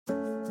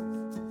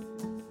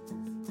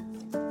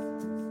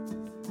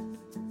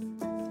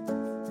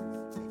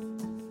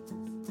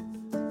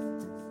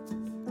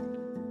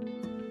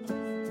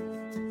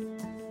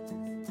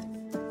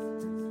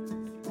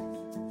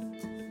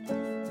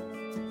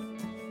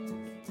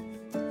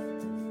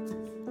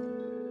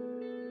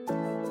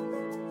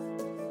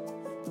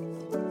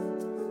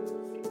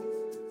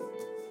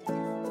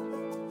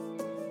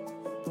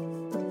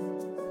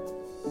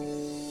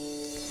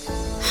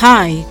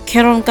Hi,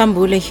 Carol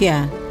Kambule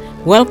here.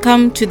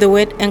 Welcome to the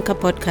Word Anchor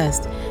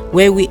Podcast,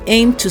 where we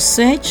aim to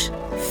search,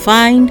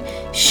 find,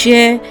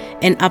 share,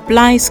 and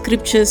apply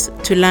scriptures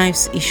to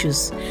life's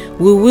issues.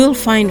 We will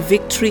find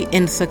victory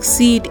and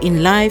succeed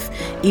in life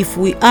if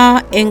we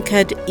are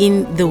anchored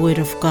in the Word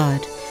of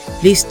God.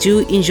 Please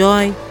do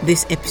enjoy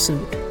this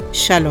episode.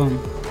 Shalom.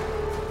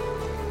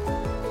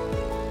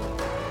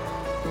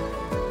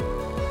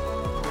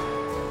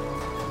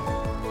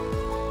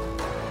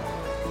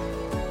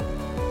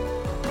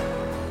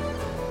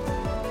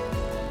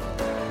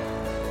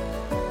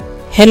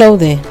 Hello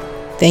there.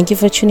 Thank you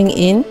for tuning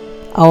in.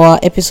 Our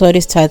episode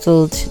is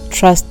titled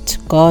Trust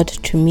God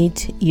to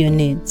Meet Your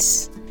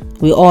Needs.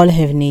 We all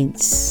have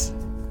needs.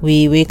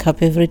 We wake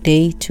up every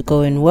day to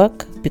go and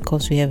work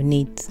because we have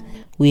needs.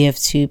 We have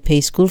to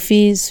pay school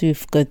fees.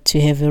 We've got to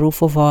have a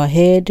roof over our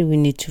head. We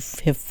need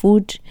to have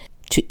food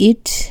to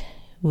eat.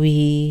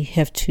 We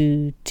have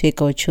to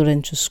take our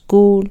children to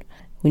school.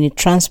 We need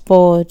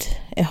transport,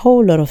 a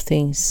whole lot of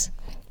things.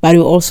 But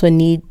we also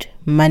need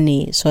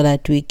money so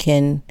that we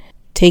can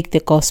take the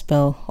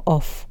gospel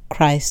of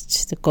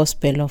Christ, the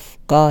gospel of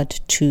God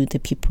to the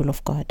people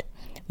of God.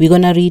 We're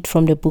going to read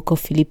from the book of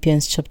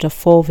Philippians chapter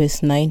 4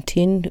 verse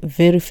 19,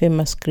 very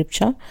famous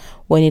scripture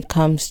when it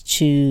comes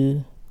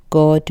to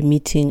God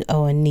meeting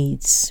our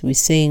needs. We're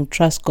saying,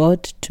 trust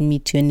God to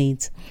meet your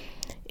needs.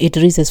 It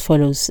reads as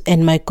follows,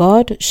 "And my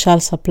God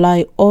shall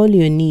supply all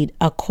your need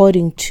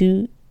according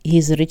to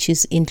his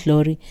riches in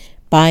glory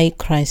by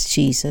Christ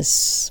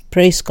Jesus."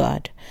 Praise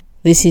God.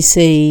 This is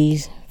a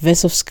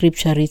verse of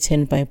scripture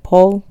written by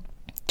Paul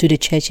to the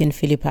church in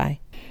Philippi.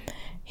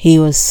 He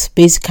was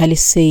basically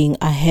saying,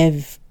 I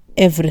have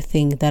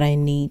everything that I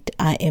need.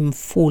 I am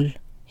full.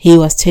 He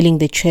was telling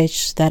the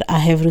church that I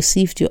have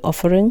received your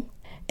offering,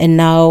 and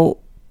now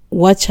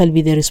what shall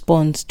be the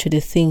response to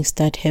the things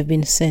that have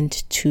been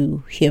sent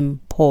to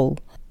him, Paul?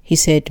 He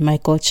said, my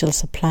God shall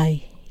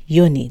supply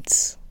your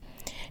needs.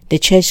 The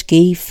church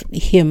gave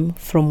him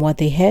from what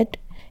they had,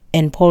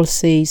 and Paul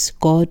says,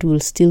 God will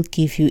still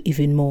give you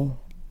even more.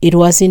 It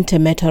wasn't a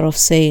matter of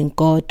saying,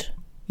 God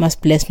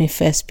must bless me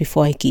first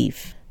before I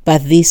give.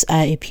 But these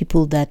are a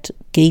people that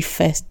gave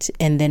first,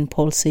 and then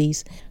Paul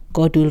says,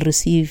 God will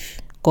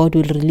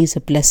release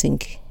a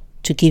blessing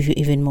to give you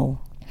even more.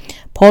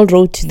 Paul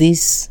wrote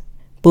this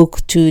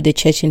book to the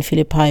church in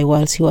Philippi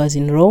whilst he was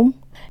in Rome.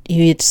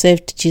 He had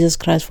served Jesus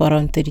Christ for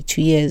around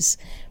 32 years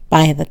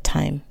by that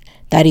time.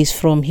 That is,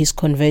 from his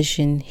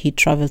conversion, he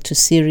traveled to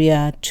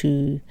Syria,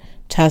 to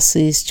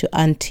Tarsus, to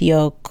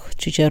Antioch,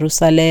 to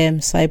Jerusalem,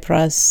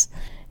 Cyprus,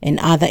 and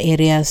other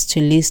areas, to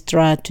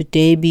Lystra, to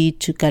Derbe,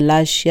 to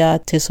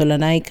Galatia,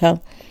 Thessalonica,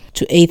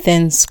 to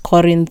Athens,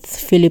 Corinth,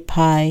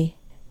 Philippi,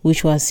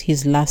 which was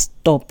his last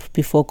stop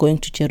before going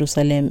to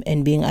Jerusalem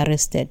and being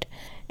arrested,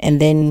 and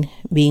then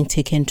being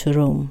taken to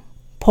Rome.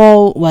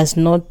 Paul was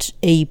not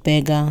a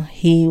beggar.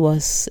 He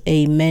was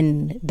a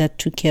man that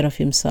took care of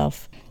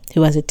himself. He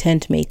was a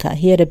tent maker.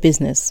 He had a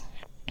business.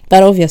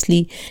 But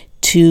obviously,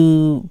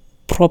 to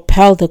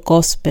propel the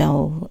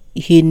gospel,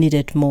 he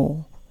needed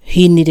more.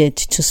 He needed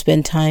to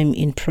spend time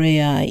in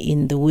prayer,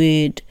 in the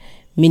word,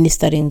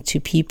 ministering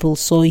to people,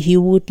 so he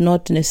would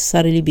not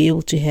necessarily be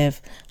able to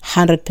have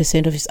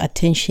 100% of his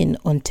attention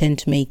on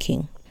tent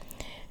making.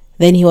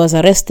 Then he was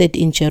arrested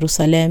in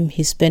Jerusalem.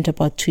 He spent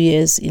about 2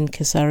 years in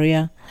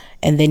Caesarea,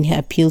 and then he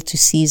appealed to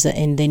Caesar,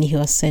 and then he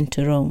was sent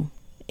to Rome.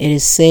 It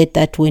is said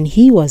that when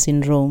he was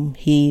in Rome,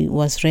 he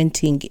was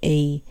renting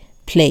a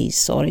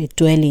place or a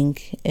dwelling.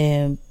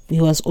 He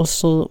was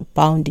also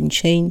bound in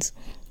chains,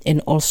 and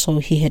also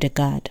he had a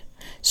guard.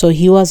 So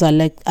he was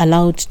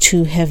allowed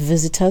to have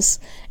visitors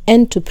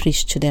and to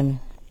preach to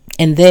them.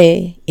 And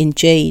there in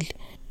jail,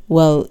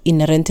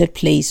 in a rented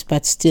place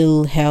but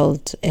still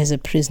held as a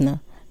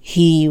prisoner,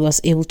 he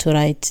was able to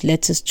write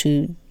letters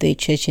to the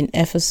church in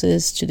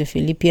Ephesus, to the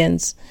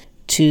Philippians,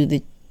 to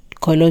the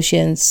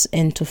Colossians,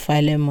 and to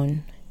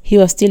Philemon. He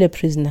was still a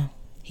prisoner.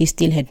 He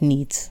still had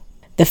needs.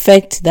 The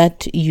fact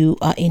that you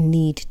are in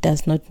need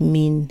does not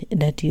mean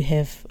that you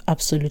have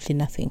absolutely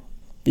nothing,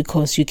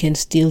 because you can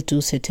still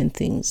do certain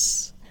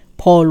things.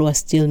 Paul was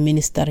still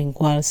ministering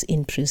whilst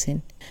in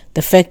prison.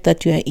 The fact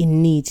that you are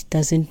in need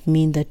doesn't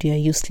mean that you are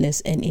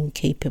useless and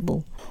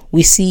incapable.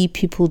 We see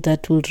people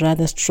that would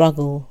rather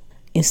struggle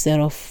instead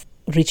of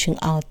reaching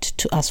out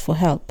to ask for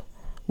help.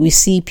 We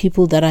see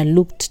people that are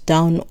looked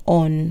down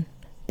on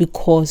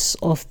because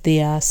of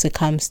their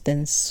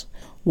circumstance.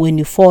 When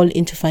you fall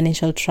into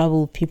financial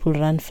trouble, people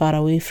run far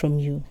away from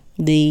you.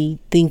 They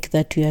think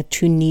that you are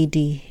too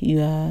needy,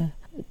 you are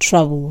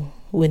trouble.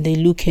 When they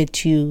look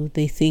at you,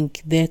 they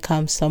think there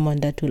comes someone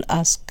that will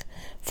ask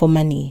for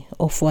money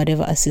or for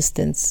whatever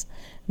assistance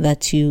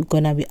that you're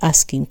going to be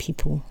asking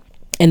people.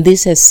 And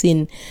this has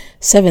seen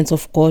servants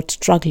of God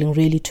struggling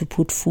really to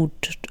put food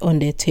on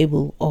their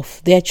table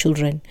of their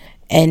children.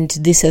 And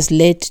this has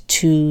led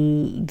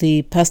to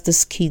the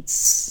pastor's kids,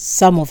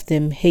 some of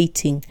them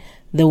hating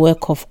the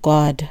work of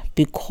God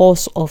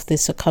because of the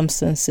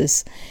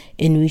circumstances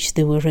in which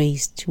they were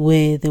raised,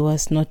 where there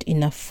was not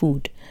enough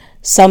food.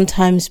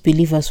 Sometimes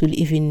believers will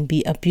even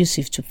be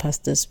abusive to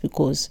pastors,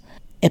 because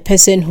a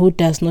person who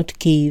does not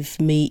give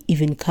may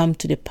even come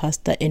to the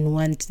pastor and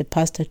want the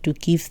pastor to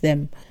give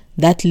them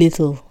that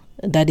little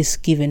that is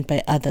given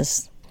by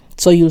others.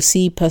 So you'll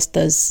see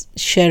pastors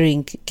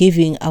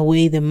giving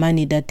away the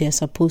money that they're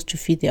supposed to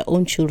feed their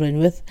own children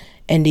with,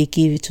 and they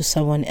give it to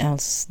someone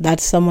else. That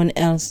someone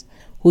else,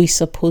 who is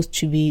supposed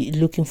to be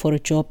looking for a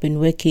job and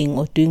working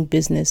or doing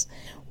business,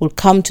 will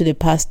come to the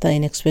pastor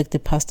and expect the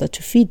pastor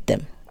to feed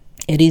them.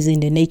 It is in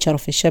the nature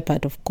of a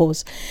shepherd, of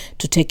course,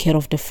 to take care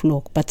of the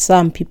flock. But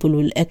some people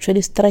will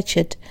actually stretch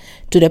it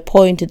to the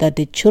point that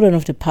the children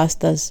of the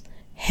pastors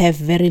have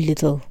very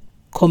little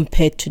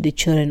compared to the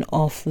children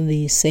of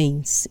the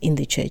saints in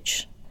the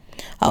church.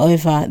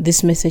 However,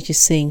 this message is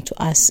saying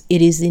to us,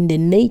 it is in the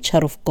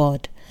nature of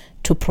God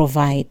to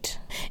provide,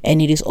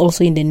 and it is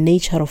also in the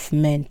nature of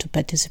men to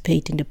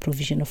participate in the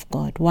provision of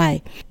God.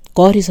 Why?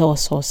 God is our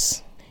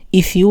source.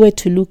 If you were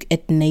to look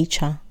at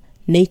nature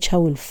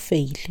will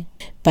fail.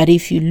 But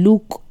if you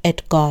look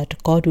at God,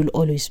 God will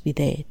always be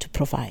there to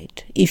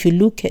provide. If you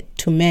look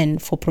to men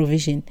for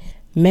provision,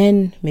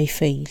 men may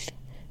fail.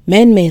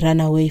 Men may run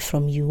away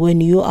from you. When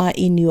you are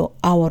in your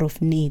hour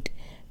of need,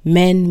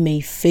 men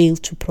may fail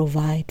to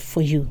provide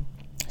for you.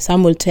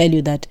 Some will tell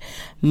you that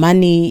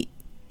money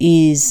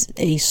is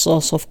a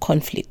source of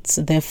conflicts,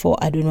 therefore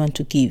I don't want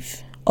to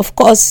give. Of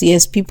course,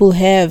 yes, people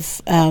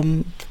have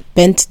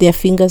bent their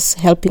fingers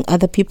helping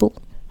other people.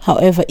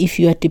 However, if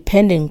you are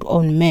dependent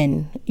on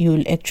men, you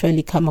will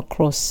actually come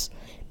across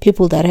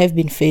people that have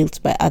been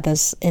failed by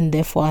others and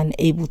therefore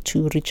unable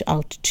to reach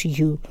out to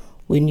you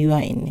when you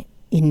are in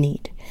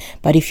need.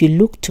 But if you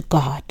look to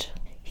God,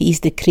 He is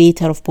the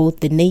creator of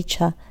both the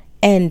nature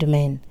and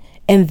man,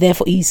 and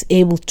therefore He is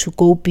able to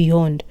go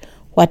beyond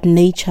what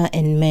nature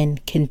and man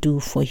can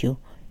do for you.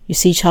 You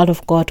see, child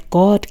of God,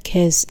 God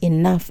cares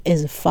enough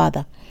as a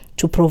father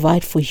to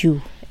provide for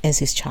you as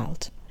His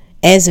child.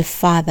 As a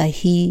father,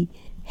 He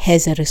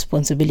has a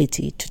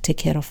responsibility to take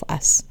care of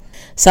us.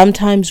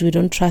 Sometimes we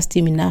don't trust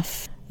Him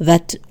enough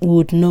that we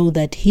would know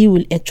that He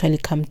will actually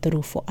come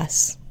through for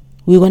us.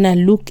 We're going to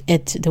look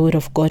at the Word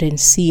of God and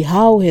see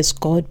how has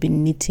God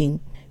been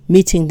meeting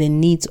the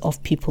needs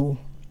of people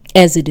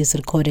as it is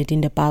recorded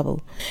in the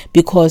Bible.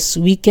 Because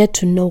we get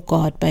to know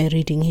God by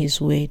reading His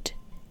Word.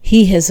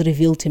 He has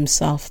revealed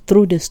Himself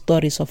through the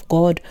stories of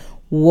God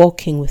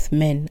walking with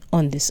men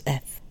on this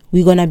earth.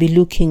 We're going to be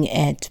looking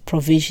at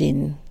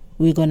provision.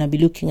 We're going to be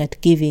looking at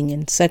giving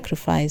and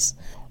sacrifice,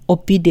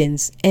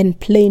 obedience and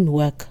plain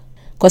work.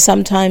 Because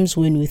sometimes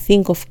when we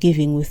think of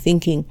giving, we're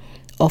thinking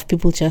of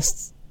people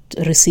just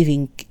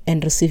receiving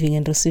and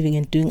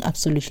doing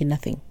absolutely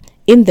nothing.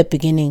 In the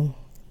beginning,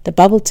 the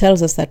Bible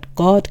tells us that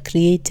God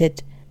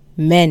created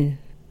men,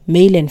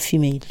 male and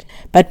female.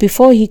 But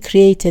before He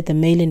created the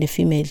male and the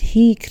female,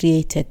 He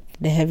created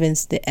the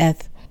heavens, the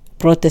earth,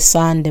 brought the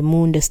sun, the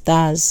moon, the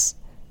stars,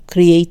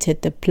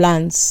 created the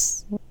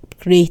plants,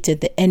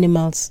 created the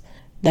animals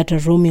that are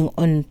roaming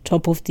on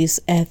top of this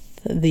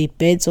earth, the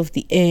birds of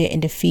the air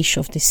and the fish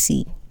of the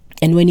sea.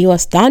 And when He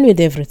was done with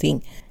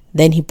everything,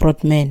 then He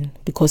brought man,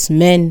 because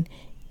man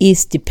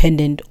is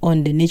dependent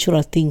on the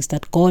natural things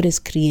that God has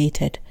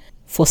created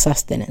for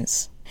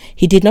sustenance.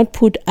 He did not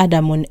put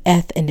Adam on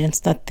earth and then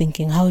start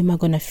thinking, how am I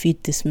going to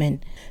feed this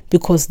man?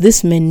 Because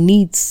this man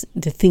needs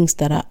the things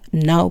that are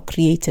now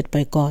created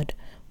by God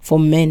for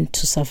men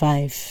to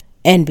survive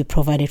and be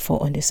provided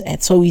for on this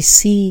earth. So we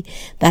see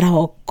that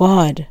our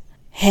God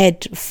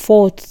had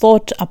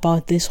thought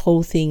about this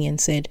whole thing and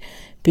said,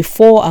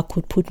 before I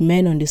could put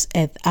men on this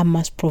earth, I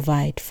must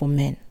provide for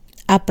men.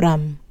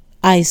 Abraham,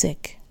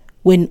 Isaac.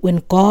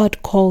 When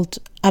God called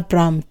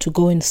Abraham to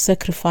go and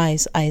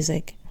sacrifice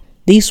Isaac,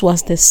 this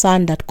was the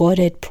son that God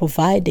had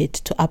provided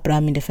to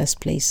Abraham in the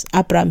first place.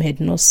 Abraham had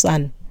no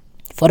son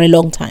for a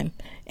long time,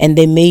 and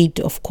they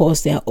made, of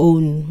course, their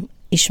own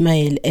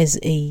Ishmael as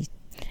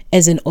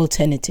an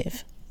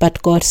alternative.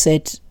 But God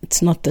said,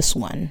 it's not this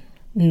one,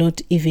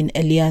 not even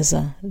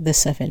Eliezer the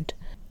servant.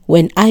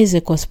 When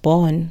Isaac was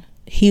born,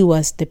 he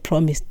was the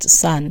promised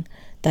son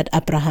that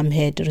Abraham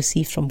had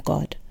received from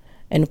God.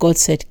 And God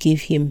said,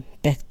 give him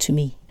back to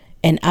me.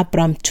 And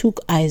Abraham took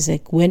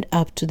Isaac, went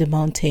up to the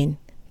mountain,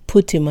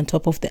 put him on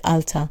top of the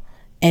altar,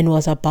 and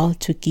was about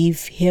to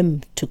give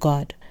him to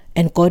God.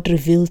 And God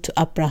revealed to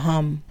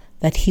Abraham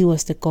that He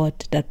was the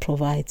God that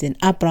provides. And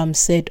Abraham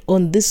said,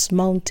 on this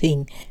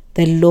mountain,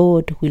 the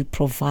Lord will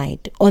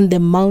provide. On the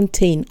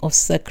mountain of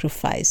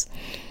sacrifice.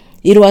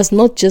 It was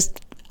not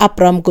just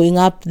Abraham going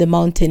up the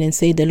mountain and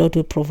say the Lord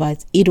will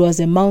provide. It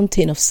was a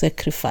mountain of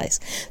sacrifice.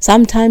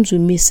 Sometimes we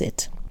miss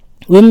it.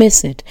 We miss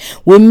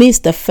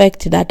the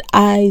fact that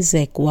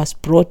Isaac was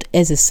brought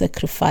as a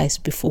sacrifice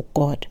before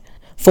God.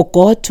 For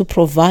God to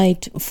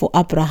provide for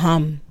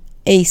Abraham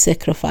a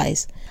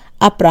sacrifice,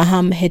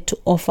 Abraham had to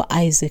offer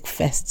Isaac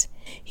first.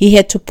 He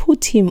had to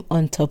put him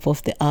on top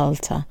of the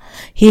altar.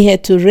 He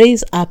had to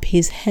raise up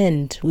his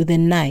hand with a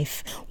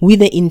knife with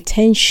the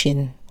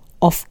intention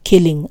of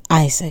killing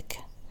Isaac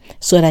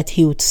so that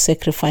he would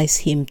sacrifice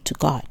him to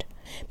God.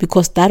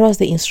 because that was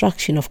the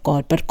instruction of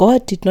God. But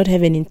God did not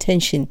have an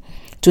intention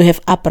to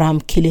have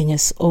Abraham killing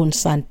his own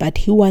son, but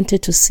he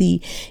wanted to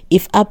see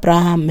if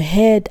Abraham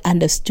had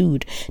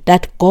understood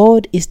that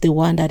God is the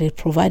one that had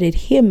provided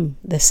him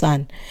the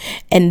son,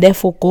 and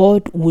therefore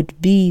God would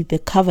be the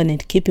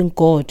covenant keeping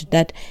God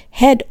that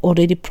had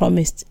already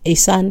promised a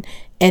son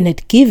and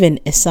had given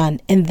a son,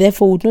 and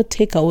therefore would not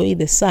take away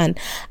the son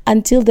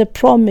until the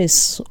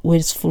promise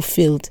was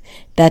fulfilled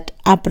that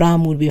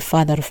Abraham would be a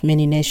father of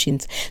many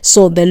nations.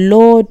 So the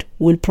Lord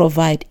will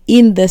provide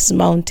in this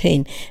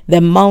mountain,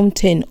 the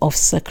mountain of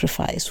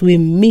sacrifice. We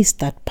miss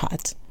that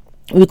part.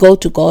 We go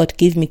to God,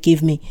 give me,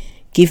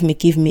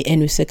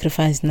 and we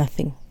sacrifice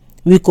nothing.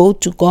 We go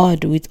to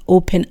God with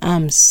open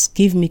arms,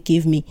 give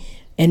me,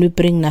 and we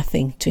bring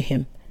nothing to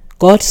him.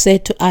 God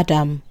said to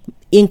Adam,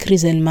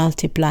 increase and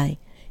multiply.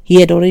 He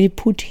had already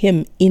put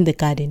him in the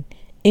garden.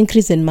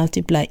 Increase and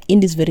multiply in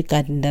this very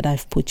garden that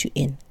I've put you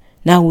in.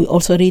 Now we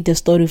also read the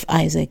story of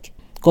Isaac.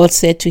 God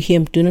said to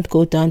him, do not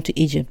go down to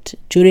Egypt.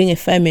 During a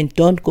famine,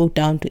 don't go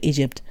down to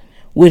Egypt.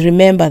 We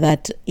remember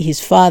that his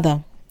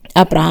father,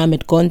 Abraham,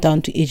 had gone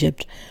down to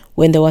Egypt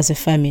when there was a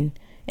famine.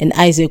 And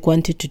Isaac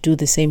wanted to do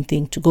the same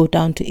thing, to go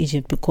down to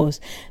Egypt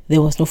because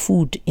there was no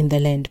food in the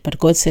land. But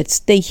God said,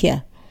 stay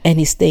here. And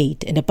he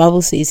stayed. And the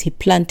Bible says he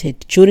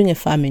planted during a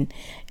famine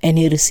and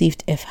he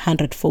received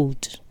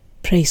 100-fold.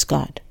 Praise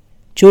God.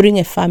 During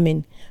a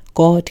famine,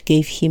 God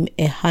gave him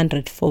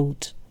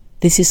 100-fold.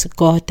 This is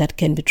God that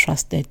can be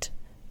trusted.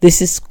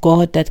 This is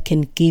God that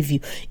can give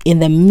you. In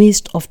the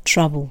midst of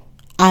trouble,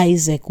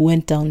 Isaac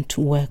went down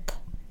to work.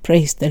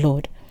 Praise the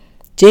Lord.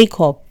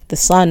 Jacob, the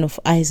son of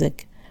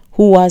Isaac,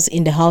 who was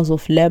in the house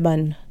of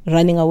Laban,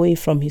 running away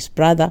from his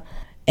brother,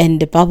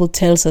 and the Bible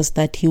tells us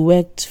that he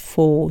worked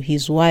for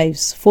his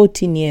wives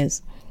 14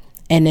 years.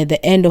 And at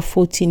the end of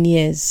 14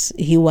 years,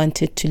 he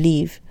wanted to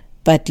leave.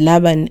 But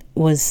Laban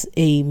was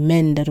a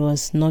man that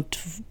was not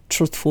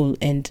truthful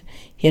and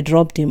he had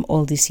robbed him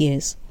all these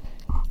years.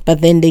 But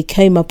then they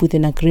came up with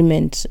an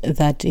agreement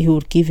that he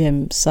would give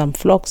him some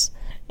flocks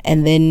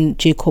and then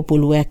Jacob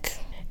will work.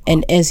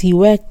 And as he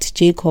worked,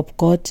 Jacob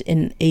got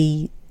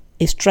a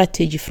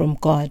strategy from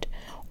God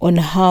on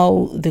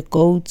how the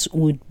goats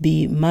would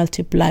be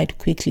multiplied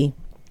quickly,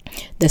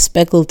 the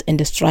speckled and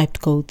the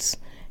striped goats,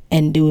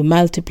 and they were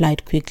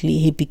multiplied quickly.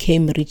 He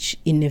became rich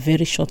in a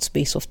very short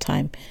space of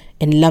time,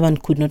 and Laban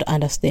could not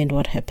understand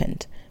what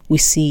happened. We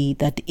see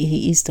that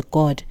he is the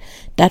God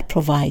that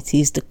provides.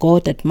 He is the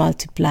God that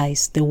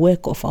multiplies the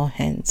work of our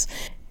hands.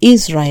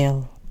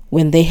 Israel,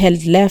 when they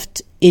had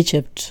left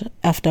Egypt,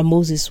 after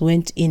Moses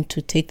went in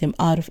to take them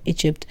out of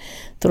Egypt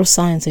through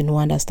signs and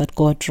wonders that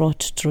God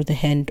wrought through the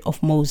hand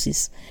of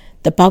Moses,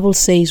 the Bible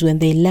says when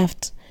they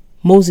left,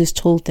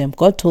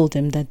 God told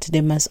them that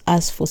they must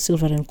ask for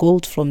silver and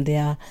gold from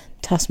their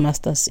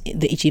taskmasters,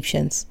 the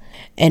Egyptians.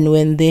 And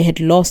when they had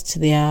lost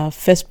their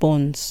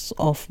firstborns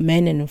of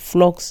men and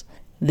flocks,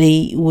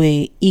 they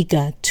were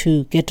eager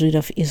to get rid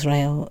of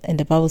Israel. And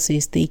the Bible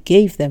says they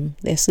gave them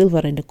their silver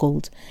and the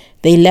gold.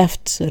 They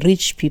left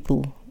rich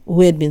people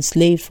who had been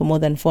slaves for more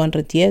than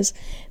 400 years.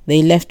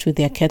 They left with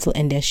their cattle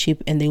and their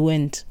sheep and they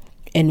went.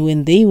 And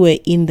when they were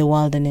in the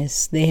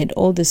wilderness, they had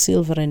all the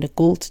silver and the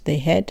gold they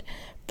had,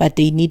 but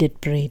they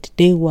needed bread.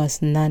 There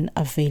was none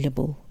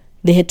available.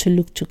 They had to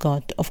look to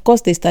God. Of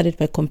course, they started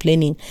by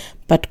complaining,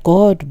 but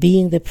God,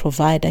 being the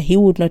provider, He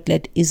would not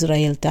let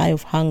Israel die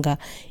of hunger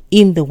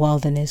in the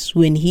wilderness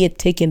when He had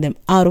taken them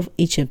out of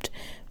Egypt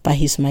by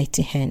His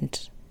mighty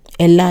hand.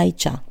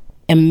 Elijah,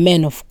 a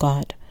man of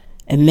God,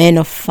 a man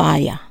of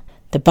fire.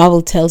 The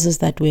Bible tells us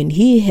that when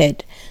he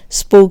had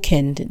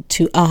spoken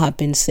to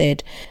Ahab and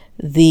said,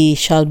 there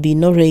shall be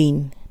no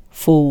rain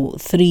for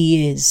 3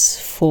 years,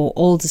 for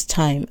all this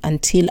time,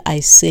 until I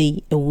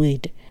say a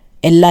word,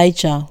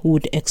 Elijah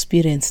would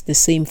experience the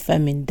same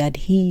famine that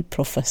he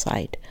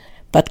prophesied.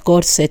 But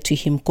God said to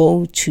him,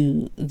 go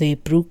to the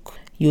brook,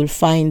 you'll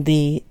find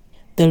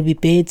there'll be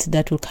birds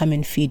that will come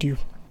and feed you.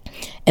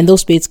 And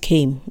those birds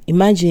came.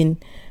 Imagine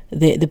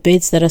the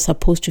birds that are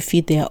supposed to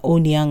feed their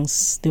own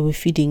youngs, they were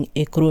feeding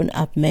a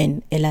grown-up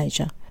man,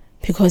 Elijah,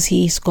 because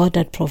he is God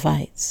that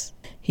provides.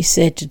 He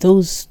said,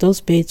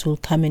 those birds will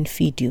come and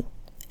feed you.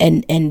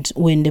 And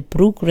when the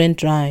brook ran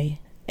dry,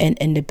 and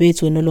the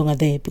birds were no longer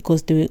there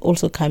because they were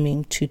also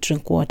coming to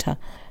drink water,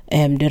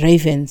 the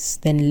ravens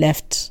then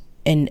left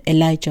and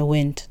Elijah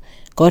went.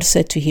 God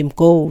said to him,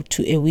 go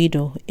to a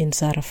widow in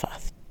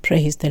Zarephath.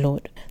 Praise the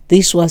Lord.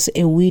 This was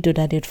a widow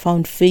that had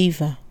found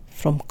favor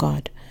from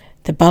God.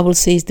 The Bible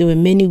says there were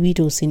many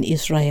widows in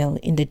Israel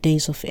in the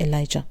days of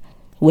Elijah,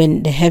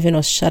 when the heaven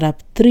was shut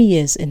up 3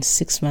 years and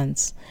 6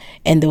 months,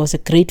 and there was a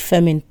great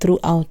famine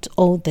throughout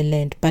all the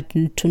land. But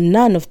to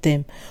none of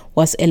them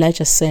was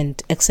Elijah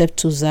sent, except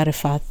to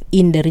Zarephath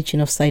in the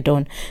region of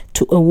Sidon,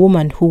 to a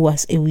woman who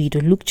was a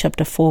widow. Luke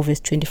chapter 4, verse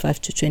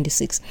 25 to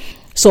 26.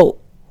 So,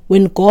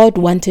 when God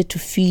wanted to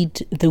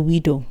feed the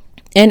widow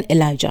and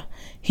Elijah,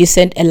 He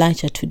sent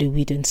Elijah to the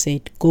widow and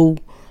said, go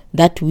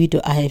that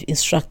widow I have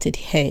instructed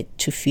her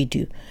to feed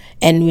you.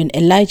 And when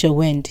Elijah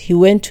went, he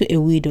went to a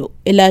widow.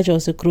 Elijah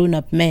was a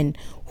grown-up man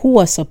who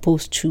was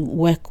supposed to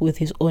work with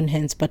his own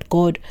hands, but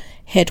God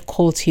had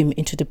called him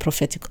into the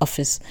prophetic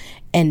office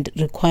and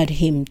required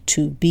him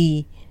to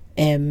be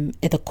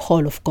at the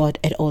call of God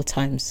at all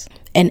times.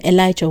 And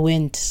Elijah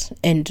went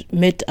and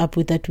met up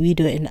with that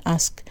widow and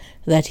asked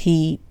that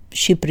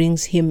she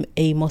brings him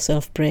a morsel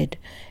of bread.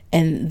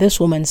 And this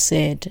woman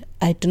said,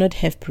 I do not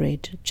have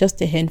bread,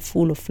 just a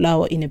handful of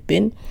flour in a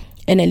bin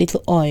and a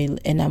little oil,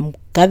 and I'm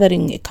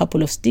gathering a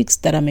couple of sticks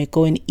that I may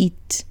go and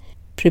eat.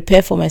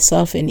 Prepare for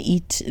myself and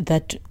eat,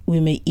 that we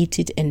may eat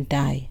it and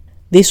die.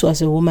 This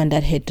was a woman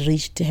that had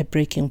reached her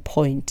breaking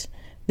point.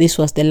 This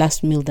was the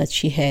last meal that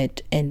she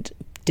had, and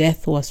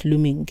death was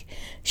looming.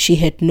 She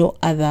had no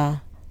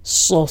other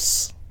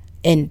source,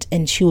 and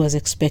she was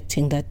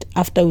expecting that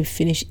after we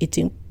finish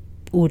eating,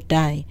 we would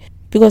die,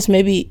 because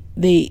maybe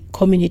the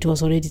community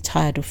was already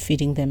tired of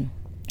feeding them.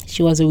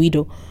 She was a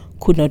widow,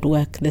 could not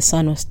work. The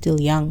son was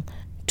still young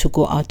to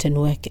go out and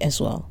work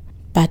as well.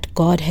 But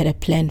God had a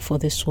plan for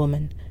this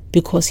woman,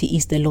 because he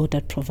is the Lord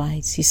that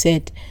provides. He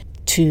said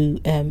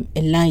to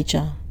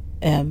Elijah,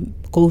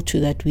 go to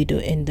that widow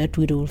and that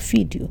widow will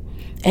feed you.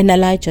 And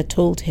Elijah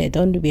told her,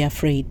 don't be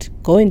afraid.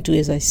 Go and do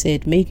as I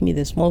said. Make me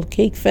the small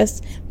cake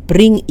first.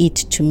 Bring it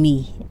to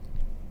me.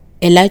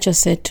 Elijah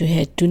said to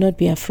her, do not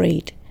be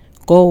afraid.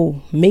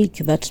 Go, make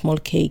that small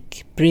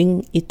cake.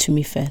 Bring it to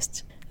me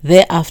first.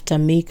 Thereafter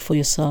make for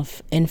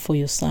yourself and for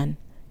your son.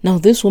 Now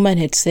this woman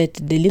had said,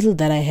 the little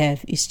that I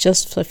have is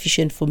just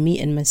sufficient for me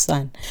and my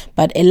son.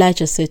 But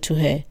Elijah said to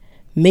her,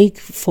 make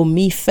for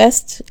me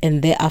first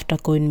and thereafter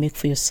go and make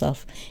for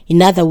yourself.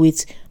 In other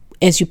words,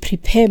 as you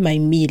prepare my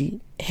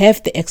meal,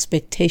 have the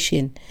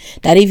expectation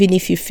that even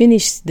if you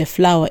finish the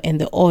flour and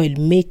the oil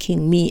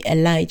making me,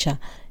 Elijah,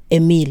 a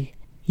meal,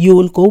 you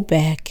will go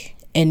back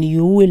and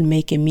you will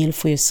make a meal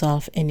for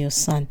yourself and your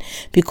son.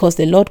 Because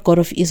the Lord God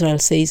of Israel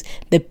says,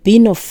 the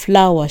bin of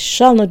flour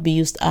shall not be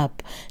used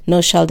up,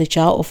 nor shall the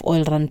jar of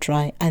oil run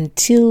dry,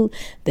 until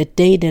the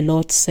day the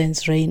Lord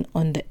sends rain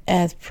on the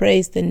earth.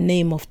 Praise the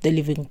name of the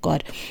living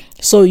God.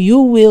 So you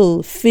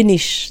will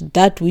finish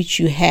that which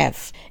you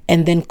have,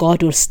 and then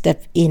God will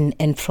step in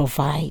and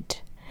provide.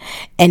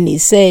 And he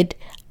said,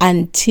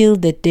 until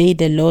the day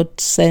the Lord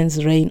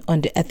sends rain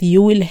on the earth,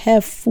 you will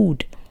have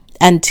food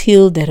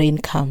until the rain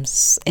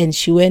comes. And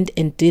she went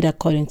and did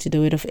according to the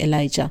word of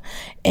Elijah,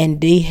 and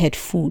they had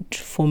food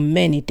for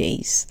many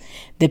days.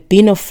 The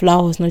bin of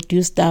flour was not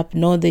used up,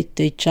 nor the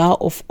jar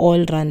of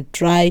oil ran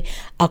dry,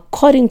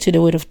 according to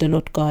the word of the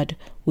Lord God,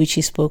 which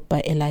he spoke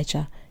by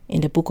Elijah.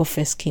 In the book of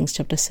 1 Kings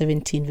chapter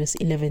 17, verse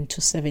 11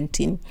 to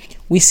 17.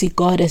 We see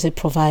God as a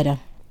provider,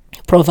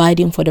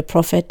 providing for the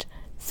prophet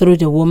through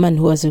the woman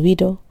who was a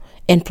widow,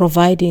 and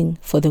providing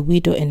for the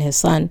widow and her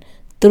son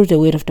through the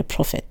word of the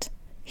prophet.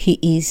 He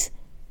is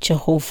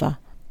Jehovah,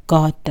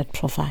 God that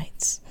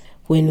provides.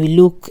 When we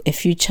look a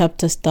few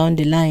chapters down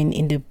the line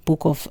in the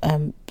book of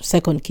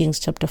 2 Kings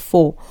chapter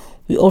 4,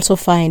 we also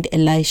find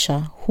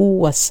Elisha, who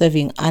was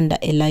serving under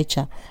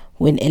Elijah.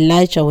 When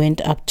Elijah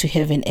went up to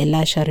heaven,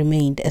 Elisha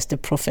remained as the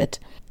prophet.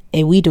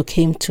 A widow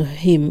came to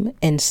him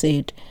and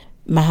said,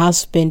 my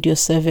husband, your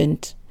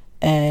servant,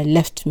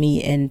 left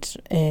me, and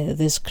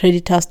there's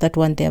creditors that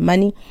want their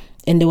money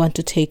and they want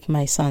to take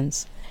my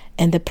sons.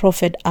 And the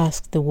prophet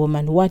asked the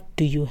woman, what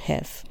do you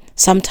have?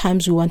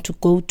 Sometimes we want to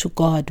go to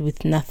God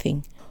with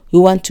nothing. We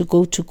want to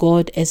go to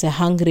God as a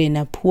hungry and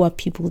a poor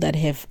people that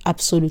have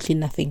absolutely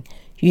nothing.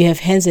 You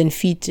have hands and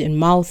feet and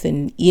mouth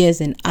and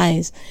ears and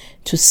eyes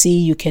to see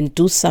you can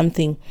do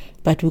something,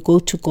 but we go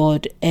to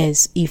God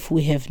as if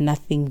we have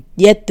nothing.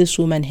 Yet this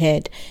woman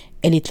had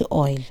a little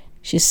oil.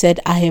 She said,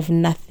 I have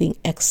nothing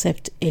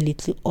except a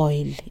little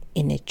oil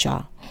in a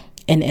jar.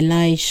 And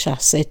Elisha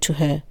said to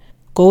her,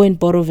 go and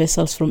borrow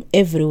vessels from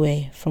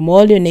everywhere, from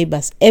all your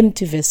neighbors,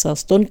 empty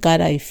vessels. Don't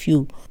gather a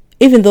few.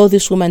 Even though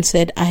this woman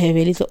said, I have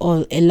a little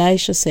oil,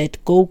 Elisha said,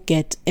 go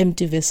get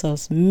empty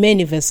vessels,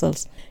 many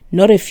vessels,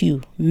 not a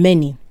few,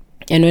 many.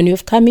 And when you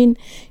have come in,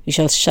 you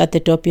shall shut the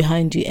door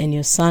behind you and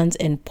your sons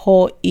and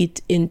pour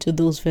it into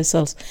those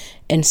vessels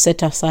and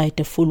set aside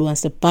the full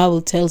ones. The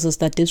Bible tells us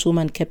that this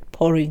woman kept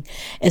pouring.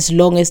 As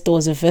long as there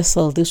was a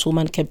vessel, this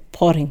woman kept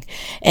pouring.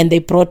 And they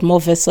brought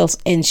more vessels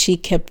and she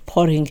kept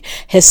pouring.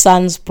 Her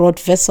sons brought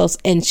vessels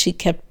and she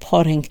kept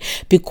pouring,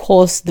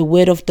 because the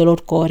word of the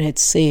Lord God had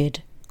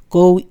said,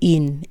 go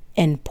in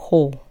and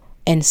pour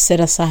and set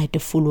aside the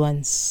full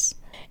ones.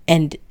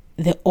 And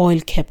the oil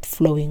kept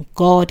flowing.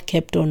 God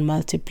kept on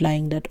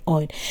multiplying that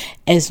oil.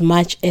 As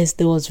much as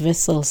there was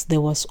vessels,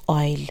 there was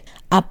oil,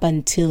 up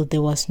until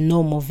there was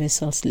no more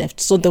vessels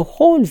left. So the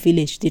whole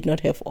village did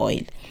not have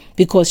oil,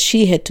 because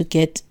she had to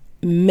get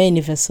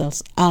many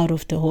vessels out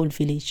of the whole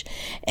village.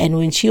 And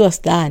when she was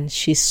done,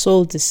 she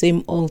sold the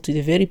same oil to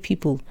the very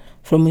people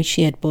from which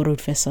she had borrowed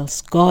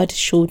vessels. God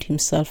showed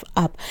himself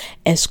up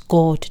as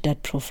God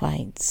that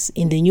provides.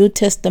 In the New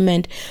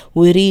Testament,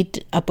 we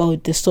read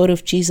about the story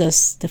of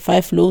Jesus, the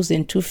 5 loaves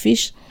and 2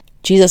 fish.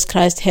 Jesus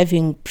Christ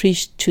having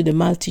preached to the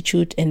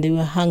multitude and they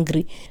were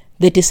hungry.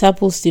 The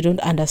disciples didn't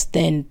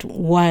understand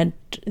what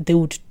they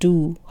would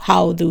do,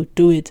 how they would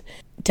do it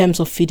in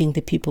terms of feeding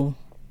the people.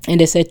 And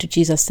they said to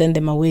Jesus, send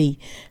them away,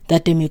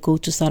 that they may go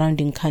to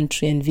surrounding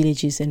country and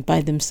villages and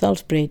buy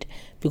themselves bread,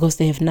 because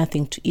they have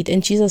nothing to eat.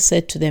 And Jesus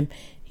said to them,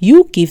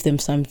 you give them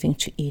something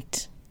to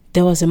eat.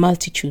 There was a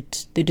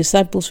multitude. The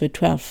disciples were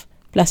 12,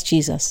 plus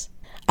Jesus,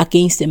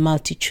 against a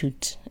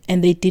multitude.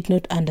 And they did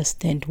not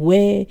understand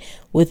where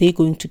were they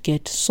going to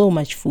get so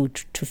much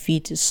food to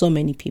feed so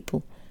many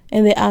people.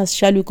 And they asked,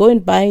 shall we go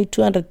and buy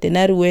 200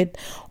 denarii worth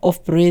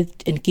of bread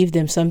and give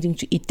them something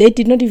to eat? They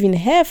did not even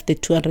have the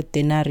 200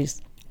 denarii.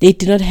 They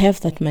did not have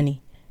that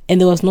money.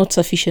 And there was not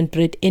sufficient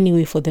bread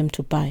anyway for them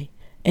to buy.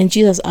 And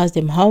Jesus asked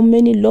them, how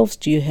many loaves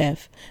do you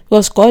have?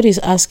 Because God is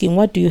asking,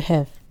 what do you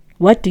have?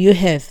 What do you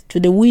have? To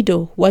the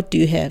widow, what do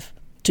you have?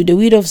 To the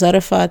widow of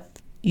Zarephath,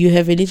 you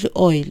have a little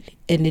oil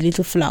and a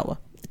little flour.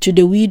 To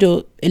the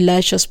widow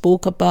Elisha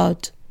spoke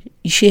about,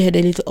 she had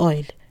a little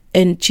oil.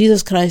 And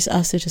Jesus Christ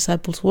asked the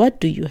disciples, what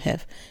do you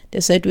have? They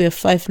said, we have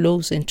 5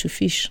 loaves and 2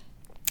 fish.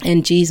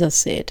 And Jesus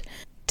said,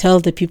 tell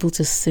the people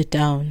to sit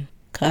down.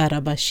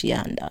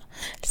 Karabashianda.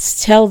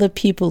 Tell the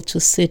people to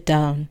sit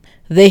down.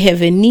 They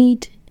have a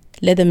need.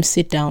 Let them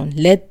sit down.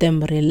 Let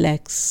them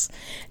relax.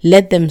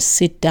 Let them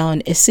sit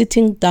down. A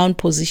sitting down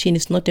position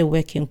is not a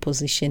working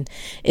position.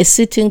 A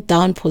sitting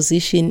down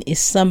position is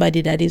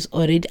somebody that is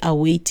already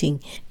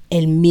awaiting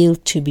a meal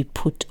to be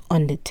put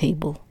on the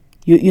table.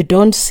 You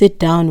don't sit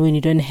down when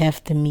you don't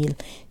have the meal.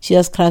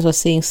 Jesus Christ was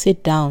saying,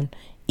 sit down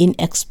in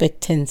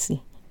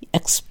expectancy.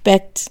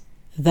 Expect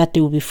that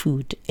there will be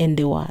food, and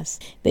there was.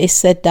 They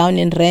sat down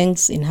in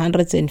ranks, in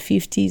hundreds and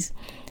fifties,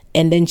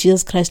 and then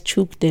Jesus Christ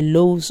took the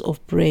loaves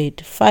of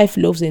bread, 5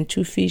 loaves and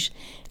 2 fish,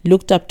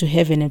 looked up to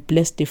heaven and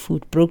blessed the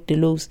food, broke the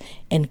loaves,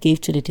 and gave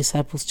to the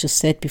disciples to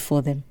set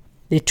before them.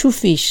 The 2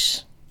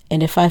 fish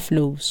and the 5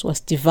 loaves was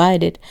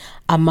divided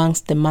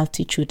amongst the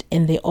multitude,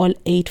 and they all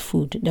ate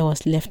food that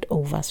was left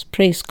over.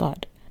 Praise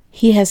God.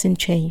 He hasn't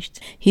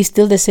changed. He's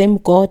still the same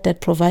God that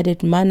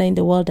provided manna in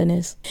the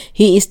wilderness.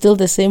 He is still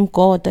the same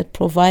God that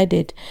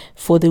provided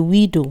for the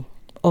widow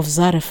of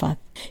Zarephath.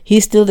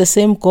 He's still the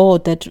same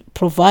God that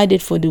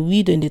provided for the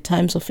widow in the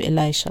times of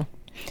Elisha.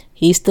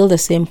 He is still the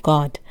same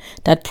God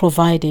that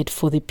provided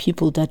for the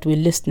people that were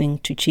listening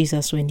to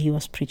Jesus when he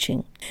was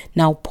preaching.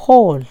 Now,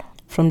 Paul,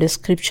 from the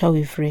scripture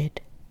we've read,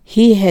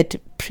 he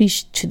had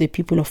preached to the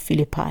people of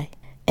Philippi.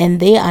 And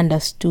they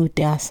understood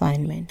their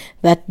assignment,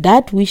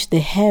 that which they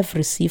have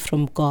received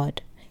from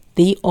God,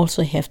 they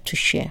also have to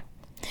share.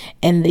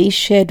 And they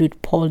shared with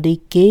Paul.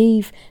 They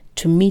gave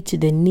to meet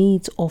the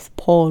needs of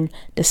Paul,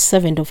 the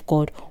servant of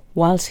God,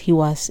 whilst he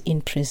was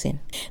in prison.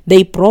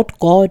 They brought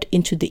God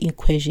into the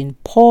equation.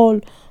 Paul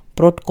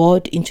brought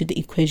God into the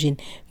equation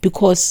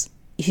because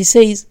he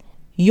says,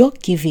 you're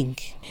giving.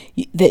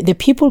 The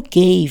people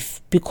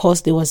gave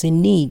because there was a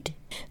need.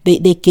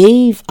 They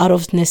gave out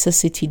of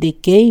necessity. They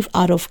gave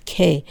out of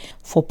care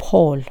for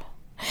Paul.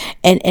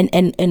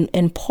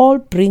 And Paul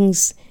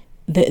brings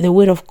the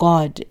word of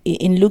God.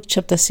 In Luke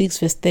chapter 6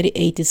 verse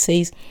 38 it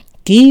says,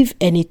 give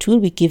and it will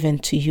be given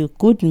to you.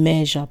 Good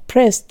measure,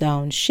 pressed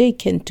down,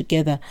 shaken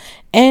together,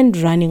 and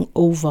running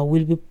over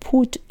will be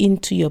put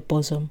into your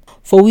bosom.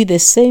 For with the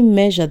same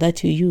measure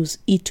that you use,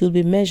 it will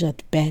be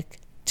measured back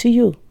to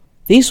you.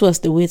 This was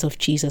the words of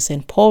Jesus.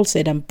 And Paul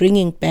said, I'm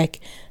bringing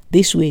back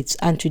these words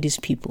unto these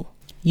people.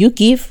 You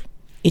give,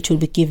 it will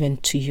be given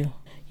to you.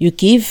 You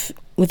give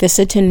with a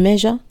certain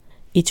measure,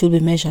 it will be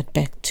measured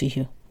back to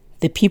you.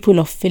 The people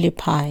of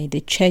Philippi,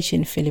 the church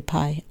in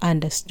Philippi,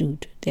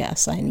 understood their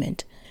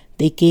assignment.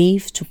 They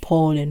gave to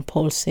Paul, and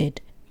Paul said,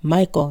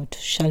 my God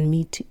shall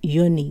meet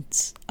your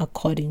needs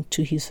according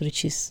to his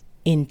riches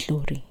in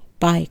glory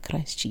by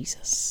Christ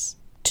Jesus.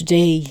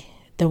 Today,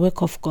 the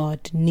work of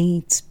God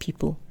needs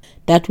people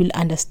that will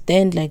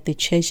understand, like the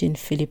church in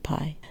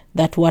Philippi,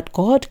 that what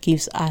God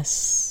gives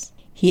us,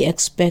 he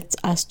expects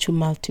us to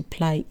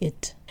multiply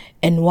it.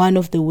 And one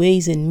of the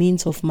ways and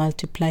means of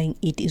multiplying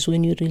it is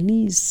when you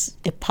release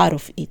a part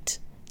of it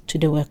to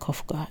the work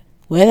of God.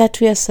 Whether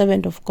to a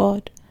servant of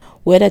God,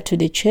 whether to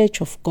the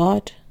church of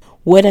God,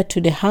 whether to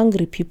the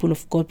hungry people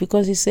of God.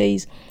 Because he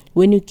says,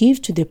 when you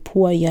give to the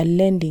poor, you are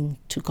lending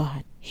to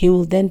God. He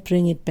will then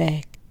bring it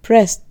back,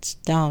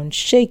 pressed down,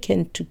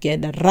 shaken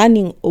together,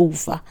 running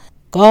over.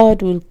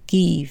 God will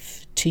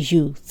give to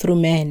you through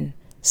men.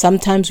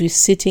 Sometimes we're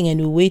sitting and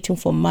we're waiting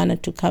for manna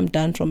to come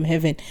down from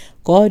heaven.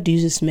 God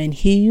uses men.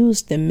 He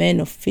used the men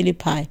of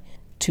Philippi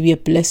to be a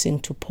blessing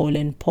to Paul.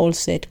 And Paul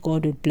said,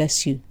 God will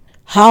bless you.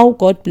 How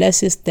God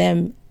blesses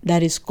them,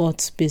 that is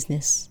God's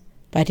business.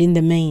 But in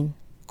the main,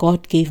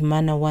 God gave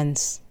manna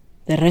once.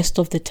 The rest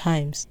of the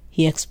times,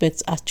 he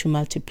expects us to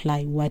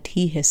multiply what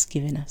he has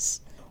given us.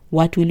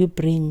 What will you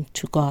bring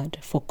to God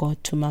for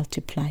God to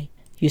multiply?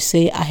 You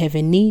say, I have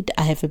a need,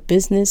 I have a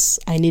business,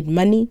 I need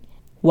money.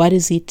 What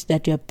is it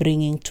that you are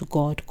bringing to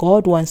God?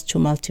 God wants to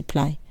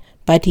multiply,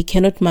 but he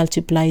cannot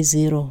multiply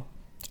 0.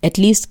 At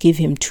least give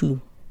him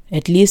 2.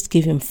 At least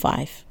give him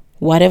 5.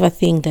 Whatever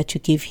thing that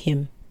you give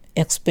him,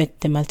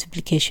 expect the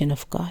multiplication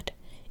of God.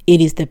 It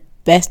is the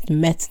best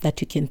math that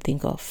you can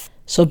think of.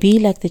 So be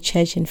like the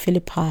church in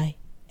Philippi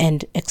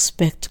and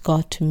expect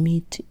God to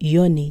meet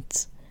your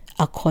needs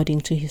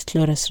according to His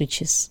glorious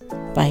riches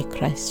by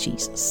Christ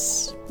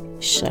Jesus.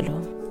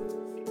 Shalom.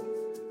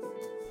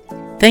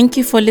 Thank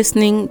you for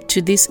listening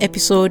to this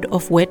episode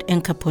of Word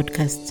Anchor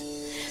Podcast.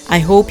 I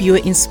hope you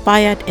are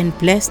inspired and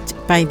blessed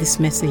by this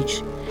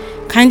message.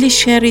 Kindly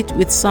share it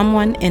with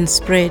someone and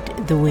spread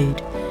the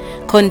word.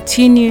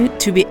 Continue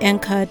to be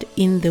anchored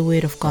in the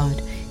Word of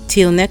God.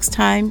 Till next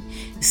time,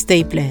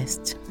 stay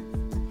blessed.